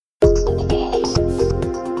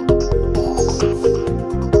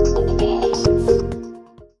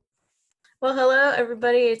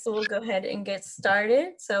everybody. So we'll go ahead and get started.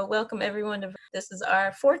 So welcome everyone to this is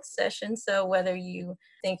our fourth session. So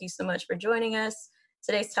thank you so much for joining us.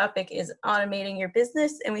 Today's topic is automating your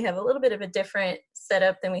business, and we have a little bit of a different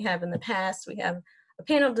setup than we have in the past. We have a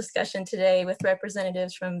panel discussion today with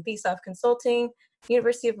representatives from Vsoft Consulting,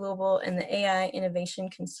 University of Louisville, and the AI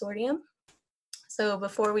Innovation Consortium. So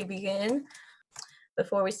before we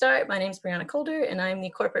start, my name is Brianna Calder, and I'm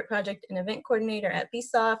the Corporate Project and Event Coordinator at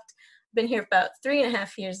Vsoft. I've been here about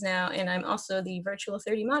 3.5 years now, and I'm also the Virtual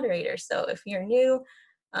 30 moderator. So if you're new,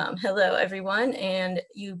 hello everyone, and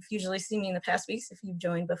you've usually seen me in the past weeks if you've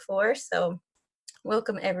joined before. So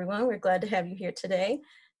welcome everyone, we're glad to have you here today.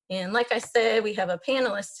 And like I said, we have a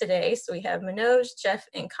panelist today. So we have Manoj, Jeff,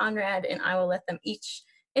 and Conrad, and I will let them each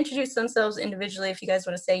introduce themselves individually if you guys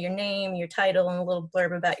want to say your name, your title, and a little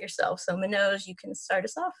blurb about yourself. So Manoj, you can start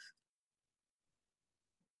us off.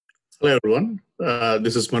 Hello, everyone.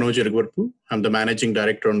 This is Manoj Irigvarpu. I'm the Managing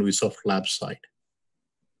Director on Vsoft Labs side.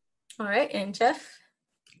 All right, and Jeff?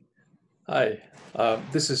 Hi,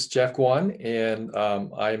 this is Jeff Guan, and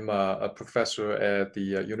I'm a professor at the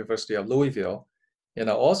University of Louisville, and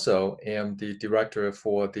I also am the director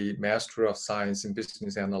for the Master of Science in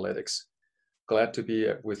Business Analytics. Glad to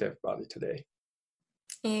be with everybody today.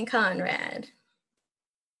 And Conrad.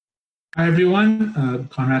 Hi, everyone.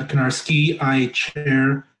 Conrad Konarski. I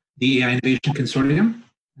chair the AI Innovation Consortium,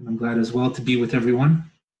 and I'm glad as well to be with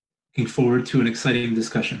everyone. Looking forward to an exciting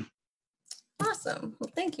discussion. Awesome.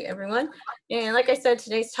 Well, thank you, everyone. And like I said,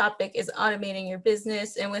 today's topic is automating your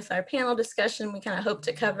business. And with our panel discussion, we kind of hope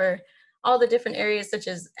to cover all the different areas such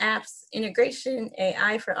as apps, integration,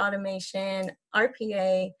 AI for automation,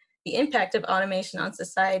 RPA, the impact of automation on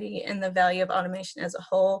society, and the value of automation as a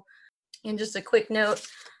whole. And just a quick note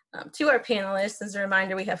to our panelists, as a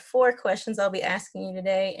reminder, we have 4 questions I'll be asking you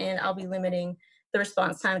today, and I'll be limiting the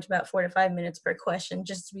response time to about 4 to 5 minutes per question,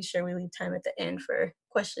 just to be sure we leave time at the end for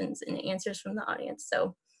questions and answers from the audience.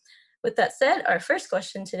 So with that said, our first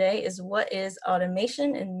question today is, what is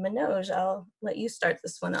automation? And Manoj, I'll let you start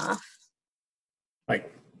this one off.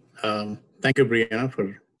 Right. Thank you, Brianna,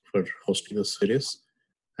 for hosting this series.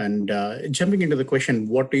 And jumping into the question,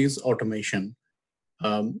 what is automation?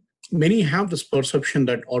 Many have this perception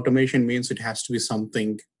that automation means it has to be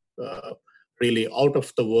something really out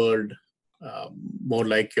of the world, more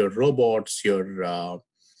like your robots, your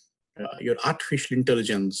artificial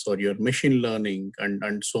intelligence, or your machine learning,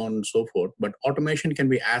 and so on and so forth. But automation can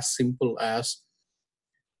be as simple as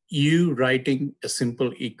you writing a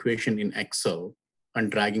simple equation in Excel and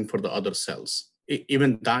dragging for the other cells.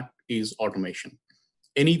 Even that is automation.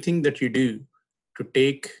 Anything that you do to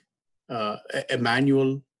take a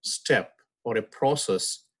manual step or a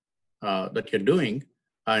process that you're doing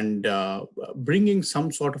and bringing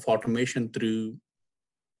some sort of automation through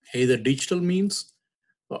either digital means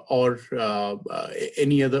or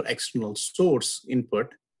any other external source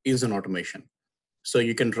input is an automation. So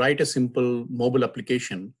you can write a simple mobile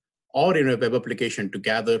application or in a web application to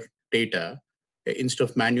gather data instead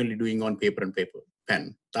of manually doing on paper and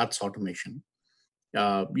pen. That's automation.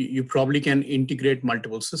 You probably can integrate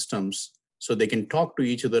multiple systems so they can talk to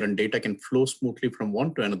each other and data can flow smoothly from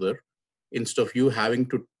one to another instead of you having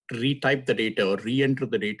to retype the data or re-enter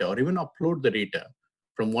the data or even upload the data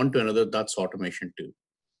from one to another. That's automation too.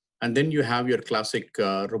 And then you have your classic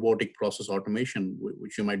robotic process automation,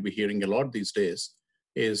 which you might be hearing a lot these days,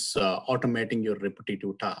 is automating your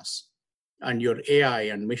repetitive tasks. And your AI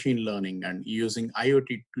and machine learning and using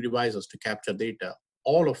IoT devices to capture data,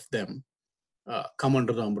 all of them come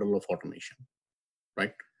under the umbrella of automation,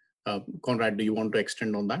 right? Conrad, do you want to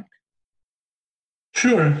extend on that?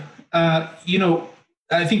 Sure.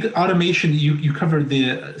 I think automation, you covered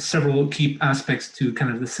the several key aspects to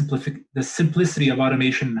kind of the simplicity of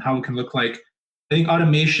automation, how it can look like. I think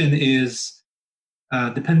automation is,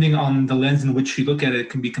 depending on the lens in which you look at it,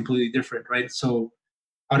 can be completely different, right? So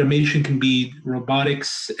automation can be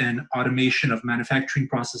robotics and automation of manufacturing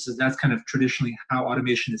processes. That's kind of traditionally how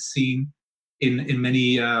automation is seen in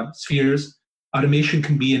many spheres. Automation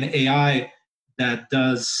can be an AI that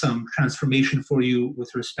does some transformation for you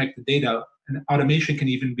with respect to data. And automation can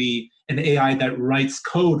even be an AI that writes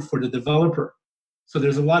code for the developer. So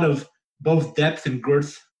there's a lot of both depth and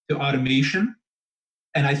girth to automation.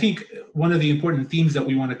 And I think one of the important themes that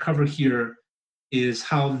we want to cover here is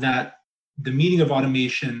how that the meaning of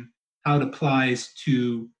automation, how it applies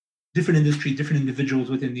to different industry, different individuals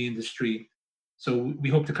within the industry. So we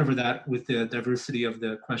hope to cover that with the diversity of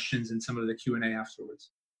the questions and some of the Q&A afterwards.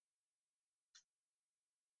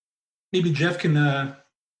 Maybe Jeff can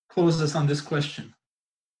close us on this question.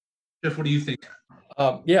 Jeff, what do you think?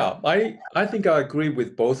 Yeah, I think I agree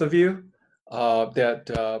with both of you.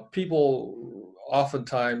 that people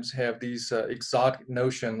oftentimes have these exotic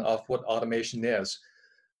notion of what automation is.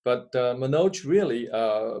 But Manoj really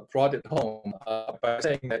brought it home by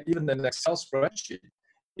saying that even an Excel spreadsheet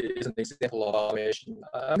is an example of automation.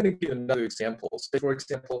 I'm going to give another example. Say, for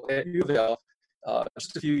example, at U of L,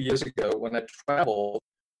 just a few years ago, when I traveled,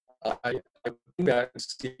 I would bring back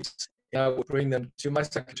receipts, and I would bring them to my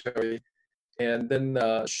secretary, and then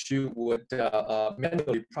she would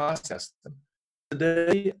manually process them.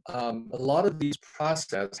 Today, a lot of these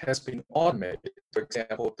process has been automated. For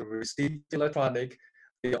example, the receipt electronic,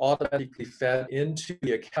 they automatically fed into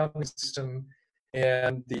the accounting system,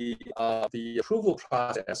 and the approval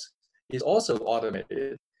process is also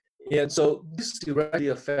automated. And so this directly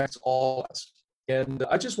affects all of us. And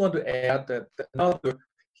I just want to add that another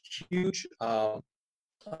huge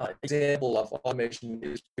example of automation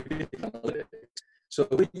is predictive analytics. So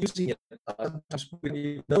we're using it, sometimes we don't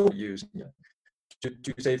even know we're using it.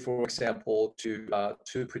 To say, for example, to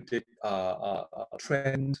predict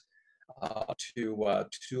trends,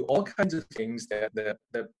 to all kinds of things that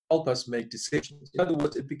help us make decisions. In other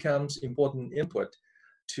words, it becomes important input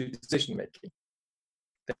to decision making.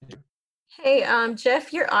 Thank you. Hey,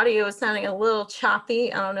 Jeff, your audio is sounding a little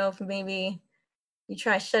choppy. I don't know if maybe you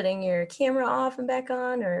try shutting your camera off and back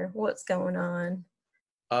on, or what's going on.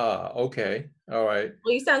 Okay, all right.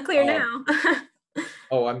 Well, you sound clear now.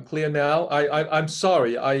 Oh, I'm clear now. I'm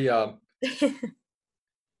sorry. I'll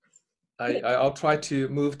try to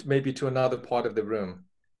move maybe to another part of the room.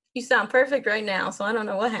 You sound perfect right now, so I don't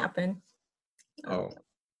know what happened. Oh,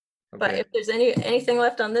 But okay. if there's anything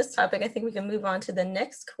left on this topic, I think we can move on to the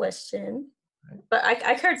next question. But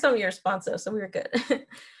I heard some of your response though, so we were good.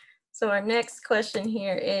 So our next question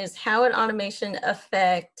here is, how would automation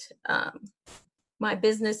affect my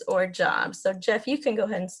business or job? So Jeff, you can go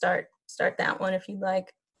ahead and start that one if you'd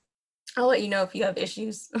like. I'll let you know if you have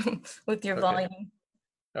issues with your Okay. volume.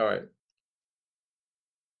 All right.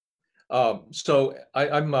 So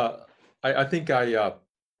I think I'll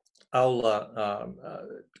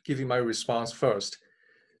give you my response first.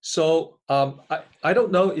 So I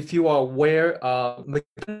don't know if you are aware,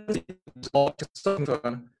 McKinsey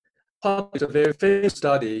firm published a very famous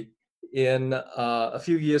study in a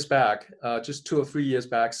few years back, just 2 or 3 years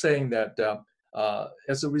back, saying that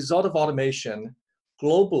as a result of automation,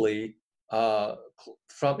 globally,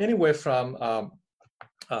 from anywhere from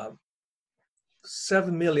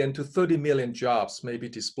 7 million to 30 million jobs may be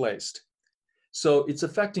displaced. So it's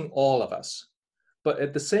affecting all of us. But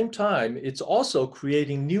at the same time, it's also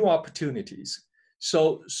creating new opportunities.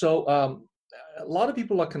 So a lot of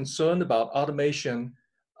people are concerned about automation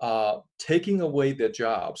taking away their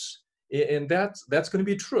jobs. And that's going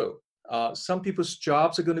to be true. Some people's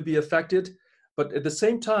jobs are going to be affected, but at the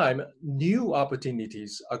same time, new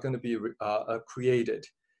opportunities are going to be created.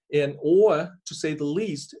 And or to say the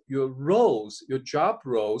least, your roles, your job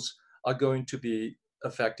roles are going to be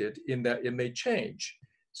affected in that it may change.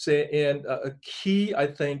 And a key, I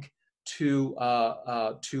think, to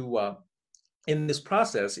in this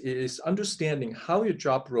process is understanding how your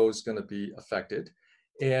job role is going to be affected,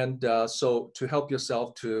 and so to help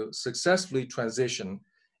yourself to successfully transition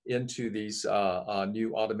into these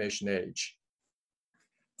new automation age.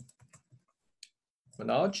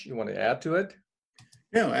 Manoj, you want to add to it?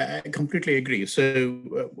 No, I completely agree.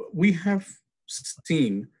 So we have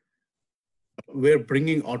seen where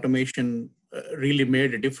bringing automation really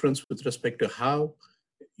made a difference with respect to how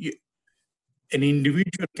an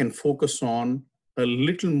individual can focus on a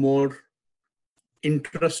little more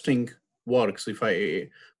interesting works, if I,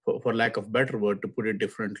 for lack of better word, to put it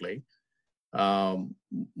differently,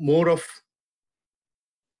 more of,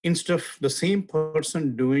 instead of the same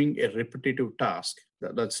person doing a repetitive task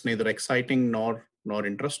that's neither exciting nor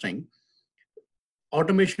interesting,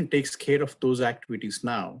 automation takes care of those activities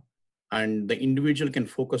now, and the individual can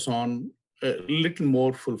focus on a little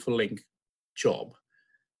more fulfilling job.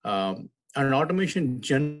 And automation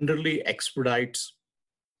generally expedites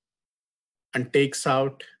and takes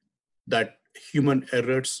out that human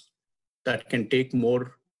errors that can take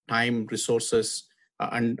more time, resources,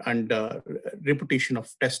 and repetition of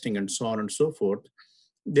testing and so on and so forth,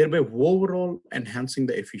 thereby overall enhancing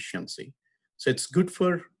the efficiency. So it's good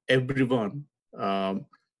for everyone.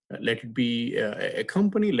 Let it be a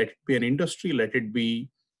company, let it be an industry, let it be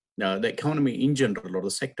the economy in general or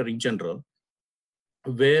the sector in general,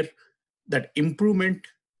 where that improvement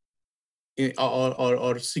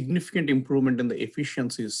or significant improvement in the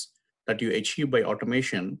efficiencies that you achieve by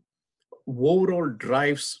automation overall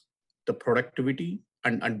drives the productivity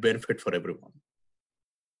and benefit for everyone.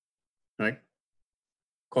 Right?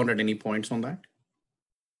 Conrad, any points on that?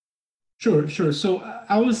 Sure, sure. So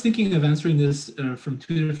I was thinking of answering this from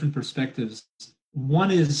two different perspectives.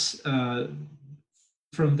 One is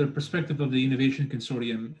from the perspective of the Innovation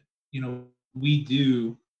Consortium. We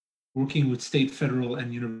do, working with state, federal,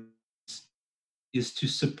 and universities, is to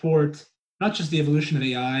support not just the evolution of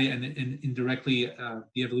AI and indirectly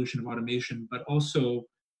the evolution of automation, but also,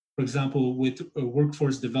 for example, with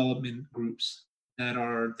workforce development groups that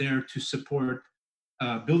are there to support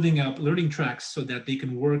building up learning tracks so that they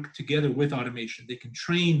can work together with automation. They can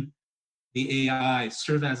train the AI,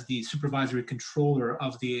 serve as the supervisory controller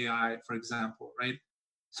of the AI, for example, right?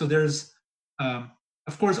 So there's,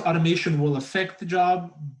 of course, automation will affect the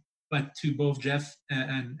job, but to both Jeff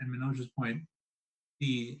and Manoj's point,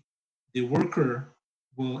 the worker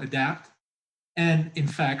will adapt. And in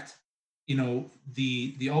fact,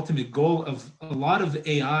 the ultimate goal of a lot of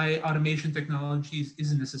AI automation technologies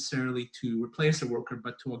isn't necessarily to replace a worker,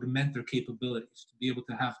 but to augment their capabilities, to be able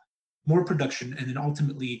to have more production, and then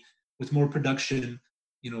ultimately, with more production,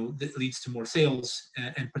 that leads to more sales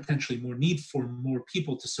and potentially more need for more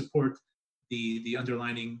people to support the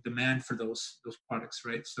underlying demand for those products,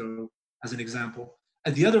 right? So, as an example,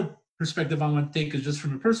 and the other perspective I want to take is just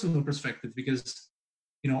from a personal perspective, because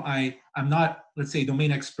I'm not, let's say,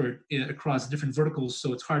 domain expert across different verticals,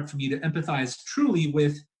 so it's hard for me to empathize truly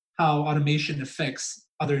with how automation affects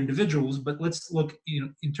other individuals. But let's look,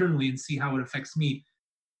 internally and see how it affects me.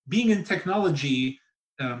 Being in technology,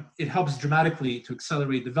 it helps dramatically to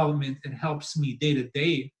accelerate development. It helps me day to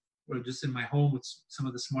day, or just in my home with some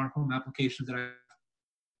of the smart home applications that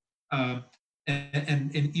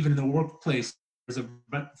and even in the workplace. There's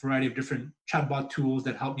a variety of different chatbot tools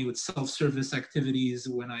that help me with self-service activities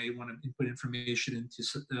when I want to input information into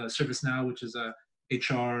ServiceNow, which is a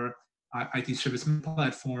HR IT service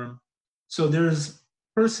platform. So there's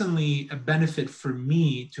personally a benefit for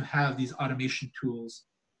me to have these automation tools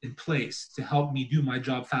in place to help me do my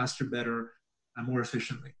job faster, better, and more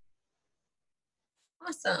efficiently.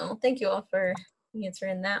 Awesome. Thank you all for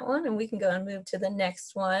answering that one, and we can go and move to the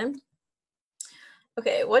next one.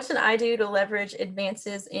 Okay, what should I do to leverage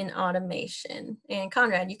advances in automation? And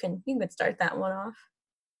Conrad, you can start that one off.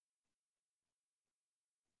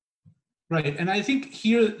 Right, and I think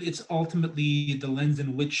here it's ultimately the lens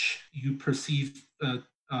in which you perceive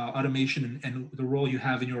automation and the role you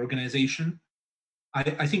have in your organization.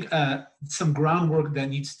 I think some groundwork that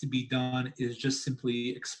needs to be done is just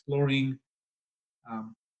simply exploring,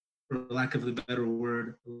 for lack of a better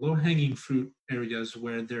word, low-hanging fruit areas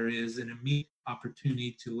where there is an immediate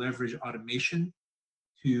opportunity to leverage automation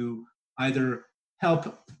to either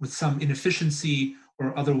help with some inefficiency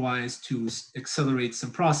or otherwise to accelerate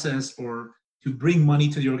some process or to bring money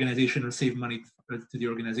to the organization or save money to the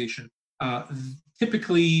organization.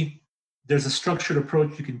 Typically, there's a structured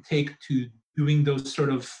approach you can take to doing those sort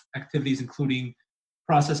of activities, including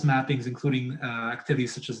process mappings, including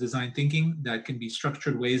activities such as design thinking, that can be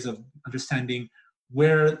structured ways of understanding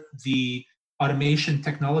where the automation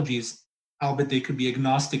technologies, albeit they could be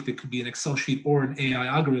agnostic, they could be an Excel sheet or an AI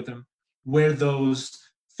algorithm, where those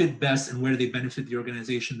fit best and where they benefit the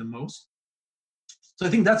organization the most. So I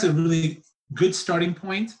think that's a really good starting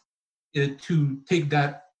point to take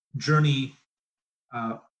that journey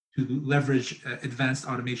to leverage advanced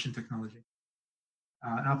automation technology.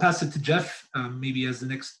 And I'll pass it to Jeff, maybe as the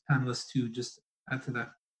next panelist, to just add to that.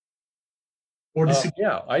 Or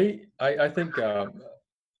yeah, I think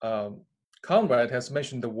Conrad has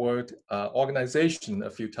mentioned the word organization a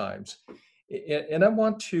few times. And I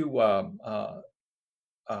want to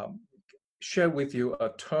share with you a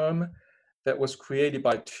term that was created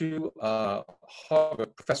by two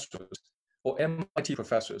Harvard professors, or MIT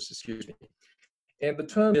professors, excuse me. And the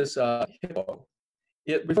term is HIPPO.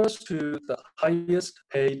 It refers to the highest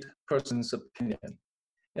paid person's opinion.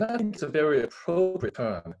 And I think it's a very appropriate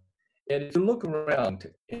term. And if you look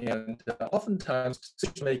around, and oftentimes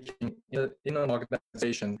decision-making in an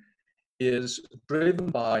organization is driven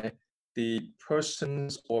by the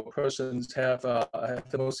persons have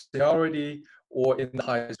the most seniority or in the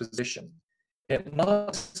highest position, and not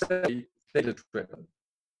necessarily data-driven.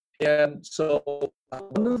 And so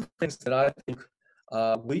one of the things that I think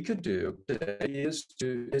we could do today is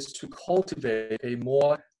to cultivate a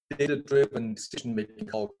more data-driven decision-making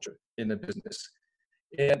culture in a business.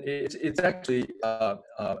 And it's actually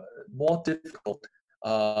more difficult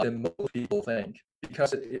than most people think,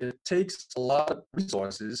 because it takes a lot of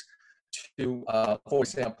resources to, for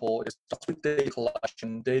example, it starts with data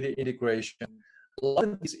collection, data integration, a lot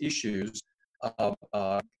of these issues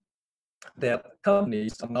that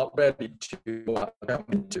companies are not ready to come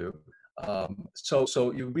into.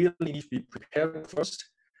 So you really need to be prepared first,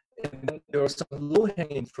 And then there are some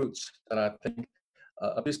low-hanging fruits that I think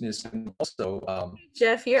a business can also.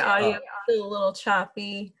 Jeff, your audio is still a little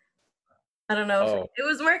choppy. I don't know if Oh, it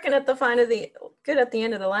was working at the good at the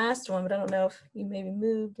end of the last one, but I don't know if you maybe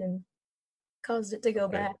moved and caused it to go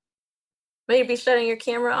okay. back. Maybe shutting your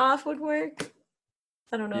camera off would work.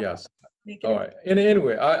 I don't know. if Yes. making All it- right. And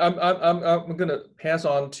anyway, I'm gonna pass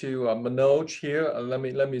on to Manoj here. Let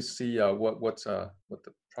me see what the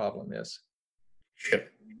problem is. Sure.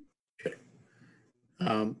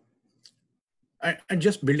 And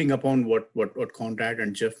just building upon what Conrad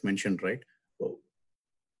and Jeff mentioned, right?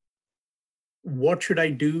 What should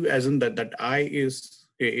I do? As in that I is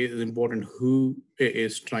important. Who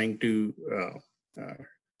is trying to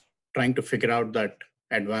figure out that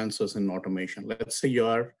advances in automation? Let's say you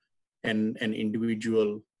are an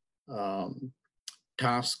individual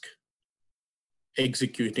task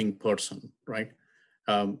executing person, right?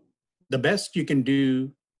 The best you can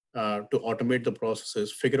do to automate the process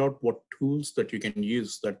is figure out what tools that you can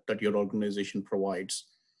use that your organization provides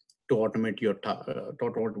to automate your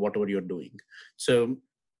whatever you're doing. So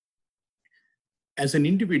as an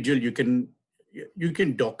individual, you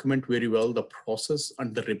can document very well the process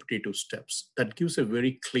and the repetitive steps. That gives a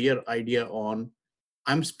very clear idea on,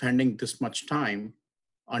 I'm spending this much time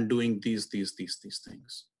on doing these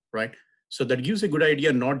things, right? So that gives a good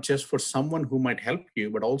idea, not just for someone who might help you,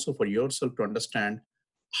 but also for yourself to understand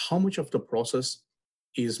how much of the process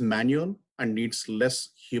is manual and needs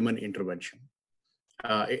less human intervention.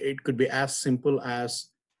 It could be as simple as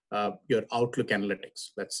your Outlook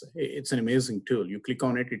Analytics. Let's say it's an amazing tool. You click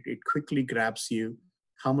on it, it quickly grabs you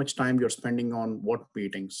how much time you're spending on what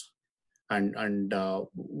meetings, and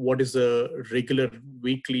what is the regular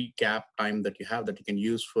weekly gap time that you have that you can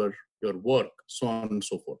use for your work, so on and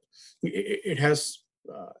so forth. It has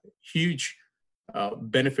huge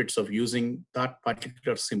benefits of using that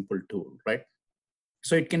particular simple tool, right?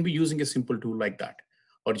 So it can be using a simple tool like that,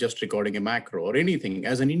 or just recording a macro or anything.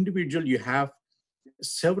 As an individual, you have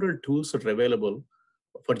several tools that are available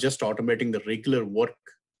for just automating the regular work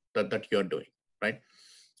that you're doing, right?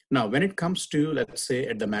 Now, when it comes to, let's say,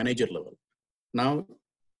 at the manager level, now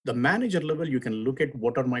the manager level, you can look at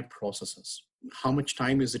what are my processes, how much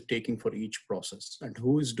time is it taking for each process, and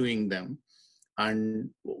who is doing them, and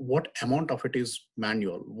what amount of it is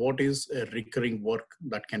manual, what is a recurring work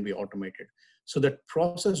that can be automated. So that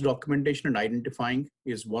process documentation and identifying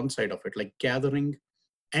is one side of it, like gathering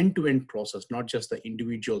end-to-end process, not just the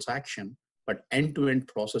individual's action, but end-to-end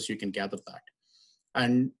process, you can gather that.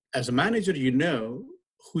 And as a manager, you know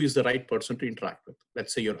who is the right person to interact with.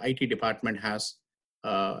 Let's say your IT department has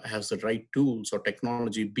the right tools or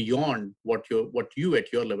technology beyond what you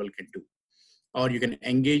at your level can do. Or you can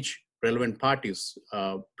engage relevant parties,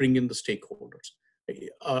 bring in the stakeholders.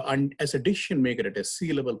 And as a decision maker at a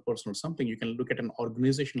C-level person or something, you can look at an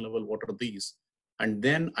organization level, what are these? And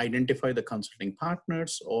then identify the consulting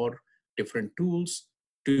partners or different tools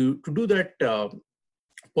to do that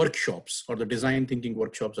workshops or the design thinking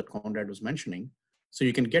workshops that Conrad was mentioning. So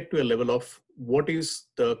you can get to a level of what is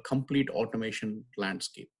the complete automation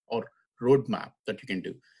landscape or roadmap that you can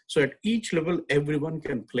do. So at each level, everyone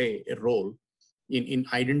can play a role in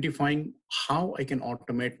identifying how I can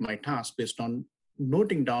automate my task based on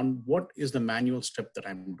noting down what is the manual step that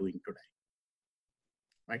I'm doing today,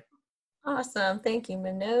 right? Awesome. Thank you,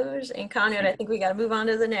 Manoj. And Conrad, I think we got to move on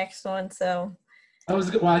to the next one. So. That was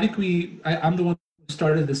good. Well, I think I'm the one who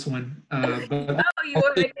started this one. But Oh, you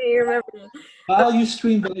were making you remember. value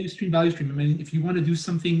stream. I mean, if you want to do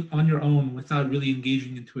something on your own without really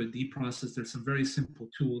engaging into a deep process, there's some very simple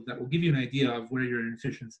tools that will give you an idea of where your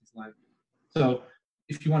inefficiencies lie. So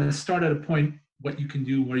if you want to start at a point, what you can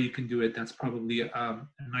do, where you can do it, that's probably a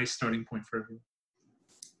nice starting point for everyone.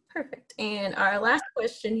 Perfect. And our last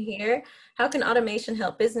question here, how can automation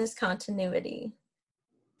help business continuity?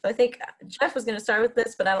 So I think Jeff was going to start with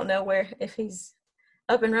this, but I don't know if he's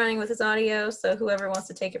up and running with his audio. So whoever wants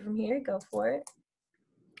to take it from here, go for it.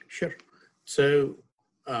 Sure. So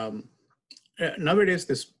nowadays,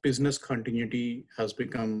 this business continuity has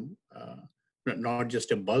become not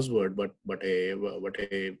just a buzzword, but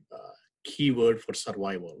a keyword for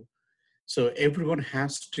survival. So everyone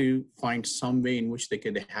has to find some way in which they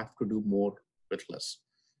have to do more with less.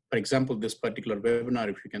 For example, this particular webinar,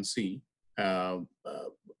 if you can see,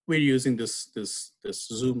 we're using this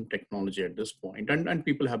Zoom technology at this point, and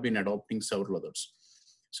people have been adopting several others.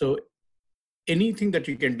 So anything that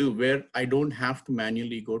you can do where I don't have to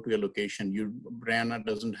manually go to a location, Brianna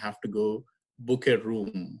doesn't have to go book a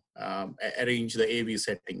room, arrange the AV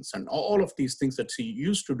settings, and all of these things that she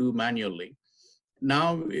used to do manually.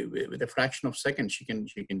 now with a fraction of seconds, she can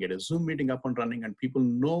get a Zoom meeting up and running, and people,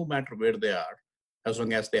 no matter where they are, as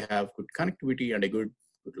long as they have good connectivity and a good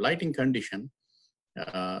lighting condition,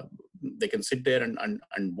 they can sit there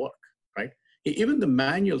and work, right? Even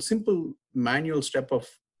the simple manual step of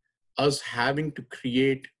us having to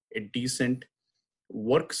create a decent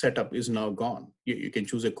work setup is now gone. You can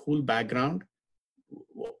choose a cool background,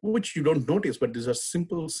 which you don't notice, but these are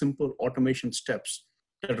simple automation steps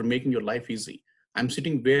that are making your life easy. I'm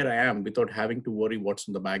sitting where I am without having to worry what's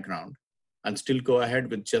in the background, and still go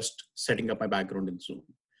ahead with just setting up my background in Zoom.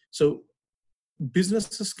 So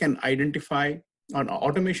businesses can identify, or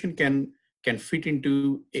automation can fit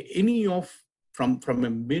into any of, from a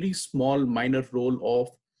very small minor role of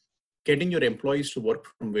getting your employees to work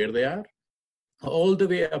from where they are, all the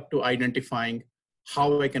way up to identifying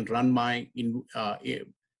how I can run my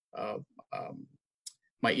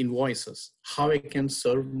my invoices, how I can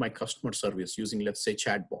serve my customer service using, let's say,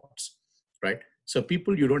 chatbots, right? So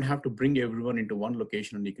people, you don't have to bring everyone into one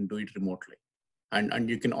location, and you can do it remotely. And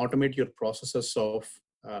you can automate your processes of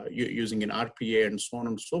using an RPA and so on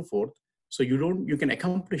and so forth. So you can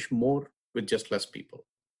accomplish more with just less people,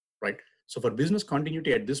 right? So for business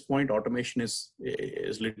continuity at this point, automation is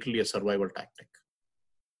literally a survival tactic.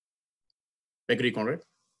 Agree, Conrad?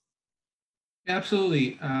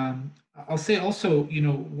 Absolutely. I'll say also,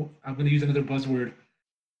 I'm going to use another buzzword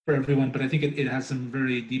for everyone, but I think it has some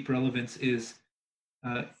very deep relevance, is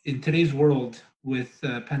in today's world with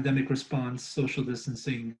pandemic response, social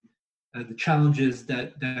distancing, the challenges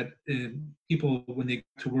that people, when they go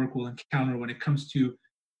to work, will encounter when it comes to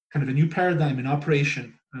kind of a new paradigm in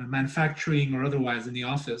operation, manufacturing or otherwise in the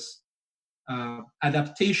office.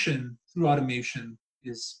 Adaptation through automation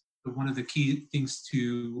is one of the key things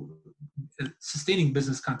to sustaining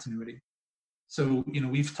business continuity. So,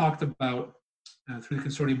 we've talked about, through the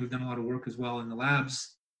consortium, we've done a lot of work as well in the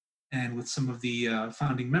labs and with some of the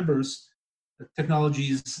founding members,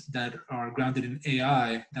 technologies that are grounded in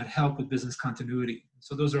AI that help with business continuity.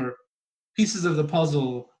 So those are pieces of the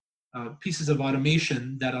puzzle, pieces of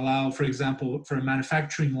automation that allow, for example, for a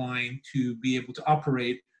manufacturing line to be able to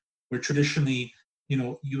operate, where traditionally,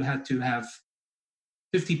 you had to have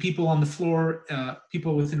 50 people on the floor,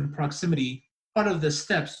 people within proximity. Part of the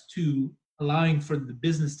steps to allowing for the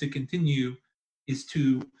business to continue is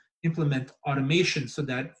to implement automation so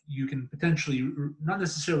that you can potentially not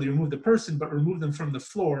necessarily remove the person, but remove them from the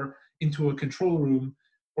floor into a control room,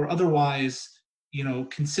 or otherwise,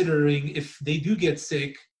 considering if they do get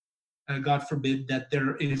sick, God forbid, that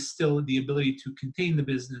there is still the ability to contain the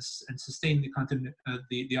business and sustain the content,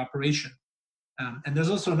 the operation. And there's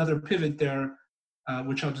also another pivot there,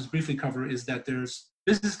 which I'll just briefly cover, is that there's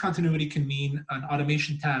business continuity can mean an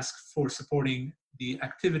automation task for supporting the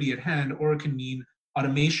activity at hand, or it can mean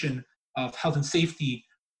automation of health and safety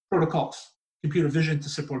protocols, computer vision to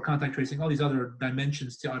support contact tracing, all these other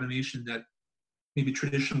dimensions to automation that maybe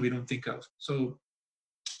traditionally we don't think of. So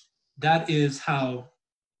that is how,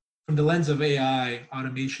 from the lens of AI,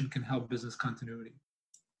 automation can help business continuity.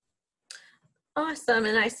 Awesome.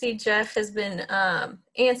 And I see Jeff has been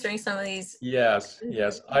answering some of these. Yes.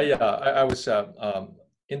 I was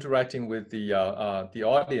interacting with the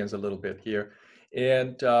audience a little bit here,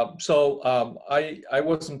 and so I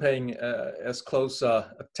wasn't paying as close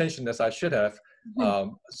attention as I should have.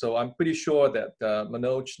 So I'm pretty sure that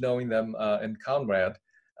Manoj, knowing them, and Conrad,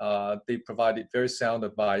 they provided very sound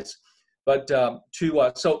advice. But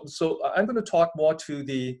so I'm going to talk more to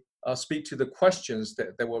the speak to the questions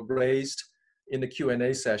that were raised in the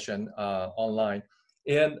Q&A session online.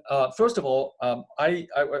 And first of all, I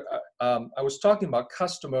was talking about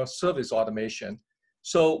customer service automation.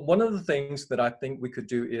 So one of the things that I think we could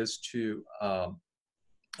do is to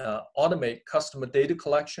automate customer data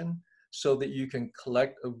collection so that you can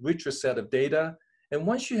collect a richer set of data. And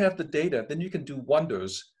once you have the data, then you can do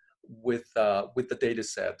wonders with the data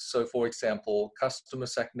set. So for example, customer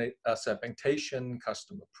segmentation,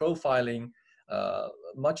 customer profiling,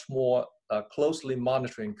 much more closely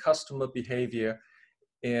monitoring customer behavior.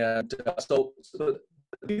 And so the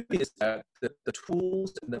beauty is that the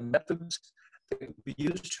tools and the methods that we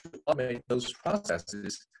use to automate those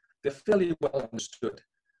processes, they're fairly well understood.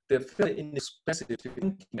 They're fairly inexpensive to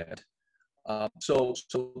implement. So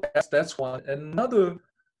that's one. Another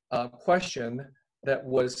question that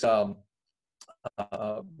was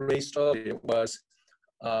raised earlier was,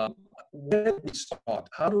 where do we start?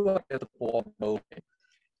 How do I get the ball rolling?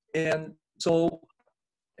 And so,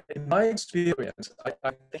 in my experience,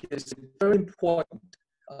 I think it's very important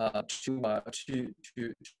to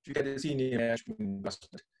get a senior management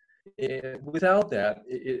investment. And without that,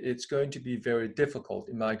 it's going to be very difficult,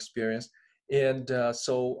 in my experience. And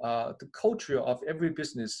so the culture of every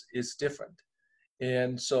business is different.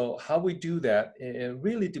 And so how we do that, it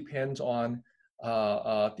really depends on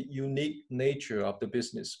the unique nature of the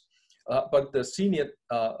business. But the senior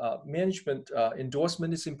management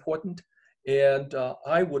endorsement is important. And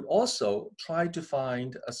I would also try to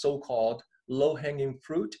find a so-called low-hanging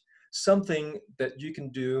fruit, something that you can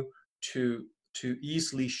do to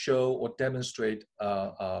easily show or demonstrate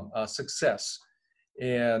success.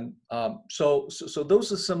 And so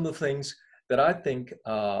those are some of the things that I think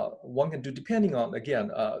one can do, depending on, again,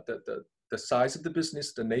 the size of the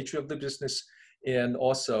business, the nature of the business, and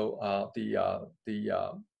also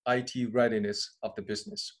the IT readiness of the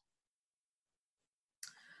business.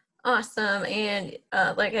 Awesome. And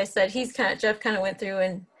like I said, Jeff kind of went through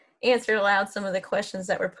and answered aloud some of the questions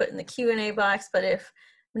that were put in the Q&A box. But if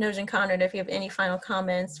Manoj and Conrad, if you have any final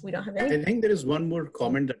comments, we don't have any. I think there is one more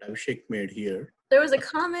comment that Abhishek made here. There was a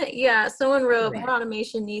comment, yeah, someone wrote, Right. more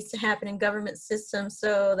automation needs to happen in government systems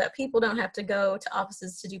so that people don't have to go to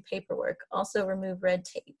offices to do paperwork. Also remove red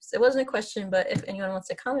tape. So it wasn't a question, but if anyone wants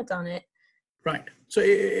to comment on it. Right. So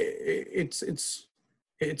it's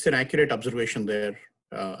an accurate observation there,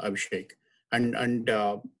 Abhishek. And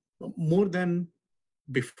more than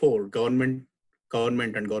before, government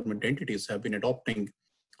and government entities have been adopting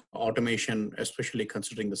automation, especially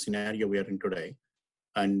considering the scenario we are in today.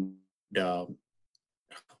 And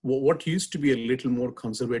what used to be a little more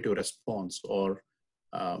conservative response, or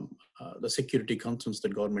the security concerns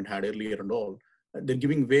that government had earlier and all, they're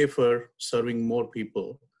giving way for serving more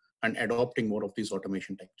people and adopting more of these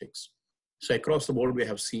automation tactics. So across the board, we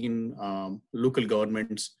have seen local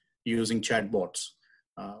governments using chatbots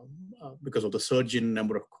because of the surge in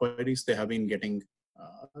number of queries they have been getting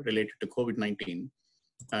related to COVID-19.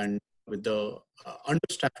 And with the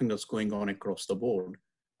understaffing that's going on across the board,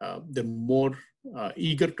 they're more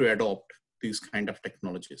eager to adopt these kind of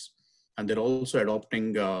technologies. And they're also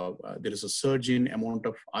adopting, there is a surge in amount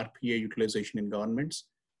of RPA utilization in governments.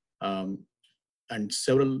 And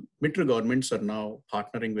several metro governments are now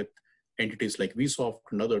partnering with entities like Vsoft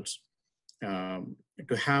and others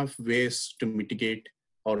to have ways to mitigate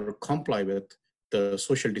or comply with the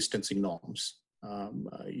social distancing norms,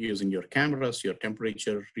 using your cameras, your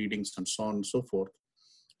temperature readings, and so on and so forth.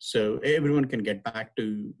 So everyone can get back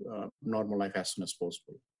to normal life as soon as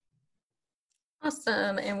possible.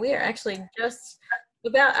 Awesome. And we are actually just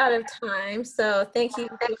about out of time. So thank you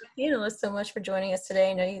to the panelists so much for joining us today.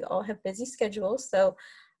 I know you all have busy schedules. So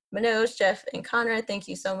Manoj, Jeff, and Conrad, thank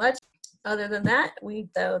you so much. Other than that,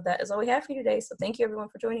 that is all we have for you today. So thank you everyone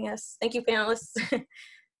for joining us. Thank you, panelists.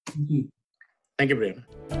 Thank you,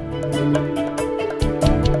 Brianna.